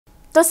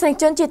ទស្សនិក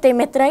ជនជាទី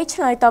មេត្រី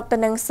ឆ្លើយតបទៅ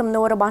នឹងសំ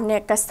ណួររបស់អ្ន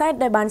កកាសែត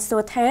ដែលបានសួ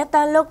រថា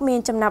តើលោកមាន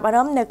ចំណាប់អារ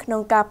ម្មណ៍នៅក្នុ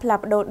ងការផ្លា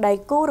ស់ប្តូរដៃ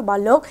គូរប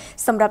ស់លោក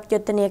សម្រាប់យុ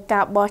ទ្ធនាកា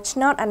របោះឆ្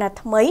នោតអាណត្តិ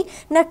ថ្មី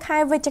នៅខែ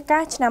វិច្ឆិកា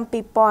ឆ្នាំ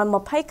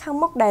2020ខាង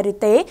មុខដែរឬ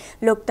ទេ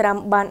លោកត្រាំ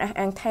បានអះ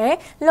អាងថា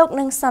លោក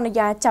នឹងសន្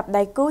យាចាប់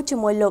ដៃគូជា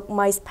មួយលោក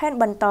Mike Pence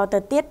បន្តទៅ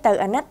ទៀតទៅ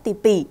អាណត្តិ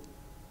ទី2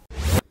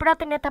ប្រ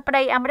ធានាធិប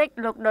តីអាមេរិក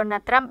លោក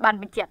Donald Trump បាន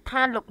បញ្ជាក់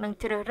ថាលោកនឹង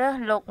ជ្រើសរើស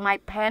លោក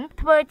Mike Pence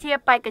ធ្វើជា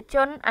បេក្ខជ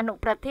នអនុ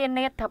ប្រធា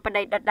នាធិប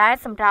តីដដែល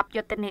សម្រាប់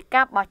យុទ្ធនា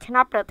ការបោះឆ្នោ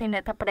តប្រធានា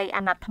ធិបតី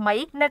អាណត្តិថ្មី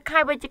នៅខែ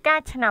វិច្ឆិកា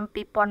ឆ្នាំ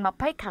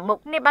2020ខាងមុខ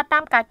នេះបានតា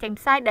មការចេញ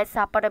ផ្សាយដោយ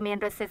សារព័ត៌មាន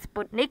រុស្ស៊ី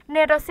Sputnik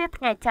នៃរុស្ស៊ី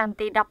ថ្ងៃច័ន្ទ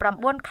ទី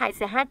19ខែ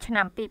សីហាឆ្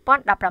នាំ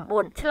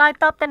2019ឆ្លើយ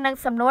តបទៅនឹង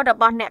សំណួររ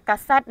បស់អ្នកកា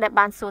សែតដែល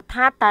បានសួរ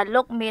ថាតើ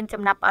លោកមាន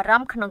ចំណាប់អារ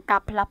ម្មណ៍ក្នុងកា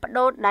រផ្លាស់ប្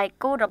តូរដៃ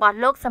គូរបស់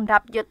លោកសម្រា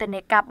ប់យុទ្ធនា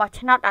ការបោះ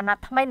ឆ្នោតអាណត្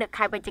តិថ្មីនៅ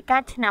ខែវិច្ឆិកា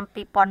ឆ្នាំ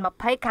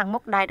2020ខាងមុ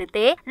ខដែរឬ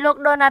ទេលោក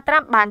Donald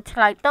Trump បានឆ្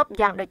លើយតប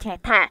យ៉ាងដូចនេះ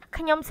ថា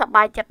ខ្ញុំសប្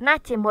បាយចិត្តណា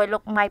ស់ជាមួយលោ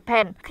ក Mike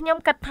Pence ខ្ញុំ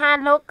គិតថា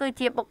លោកគឺ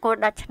ជាបុគ្គល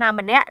ដ៏ឆ្នើម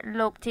ម្នាក់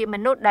លោកជាម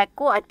នុស្សដែល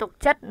គួរឲ្យទុក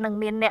ចិត្តនិង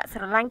មានអ្នកស្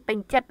រឡាញ់ពេញ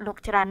ចិត្តលោក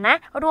ច្រើនណាស់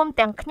រួម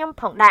ទាំងខ្ញុំ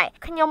ផងដែរ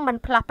ខ្ញុំមិន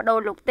ផ្លាស់ប្ដូរ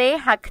លោកទេ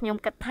ហើយខ្ញុំ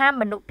គិតថា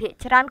មនុស្សភាគ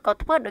ច្រើនក៏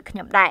ធ្វើដូចខ្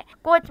ញុំដែរ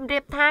គួរជម្រា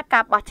បថាកា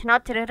របោះឆ្នោត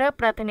ជ្រើសរើស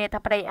ប្រធានាធិ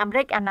បតីអាមេ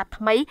រិកអាណត្តិ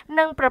ថ្មី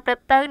នឹងប្រព្រឹ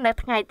ត្តទៅនៅ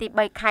ថ្ងៃទី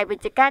3ខែវិ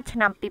ច្ឆិកាឆ្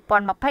នាំ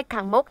2020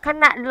ខាងមុខខ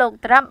ណៈលោក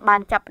Trump បា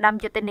នចាប់ផ្ដើម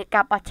យុទ្ធនា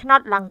ការបោះឆ្នោ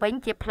តឡើងវិញ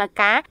ជាផ្លូវ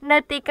ការនៅ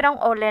ទីក្រុង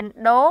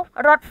Orlando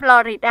រដ្ឋ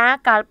Florida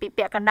កាលពី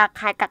ពាក់កណ្ដាល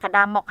ខែកក្ក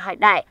ដាមកហើយ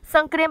ដែរស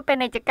ង្គ្រាមពា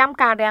ណិជ្ជកម្ម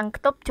ការរាំង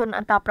ខ្ទប់ជនអ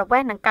ន្តោប្រវេ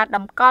សន៍និងការត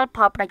ម្កល់ផ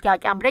លប្រយោជ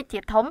ន៍អាមេរិកជា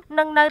ធំ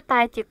នឹងនៅតែ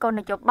ជាគោល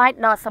នយោបាយ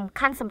ដ៏សំ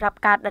ខាន់សម្រាប់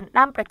ការដណ្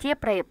ដើមប្រជា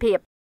ប្រិយភាព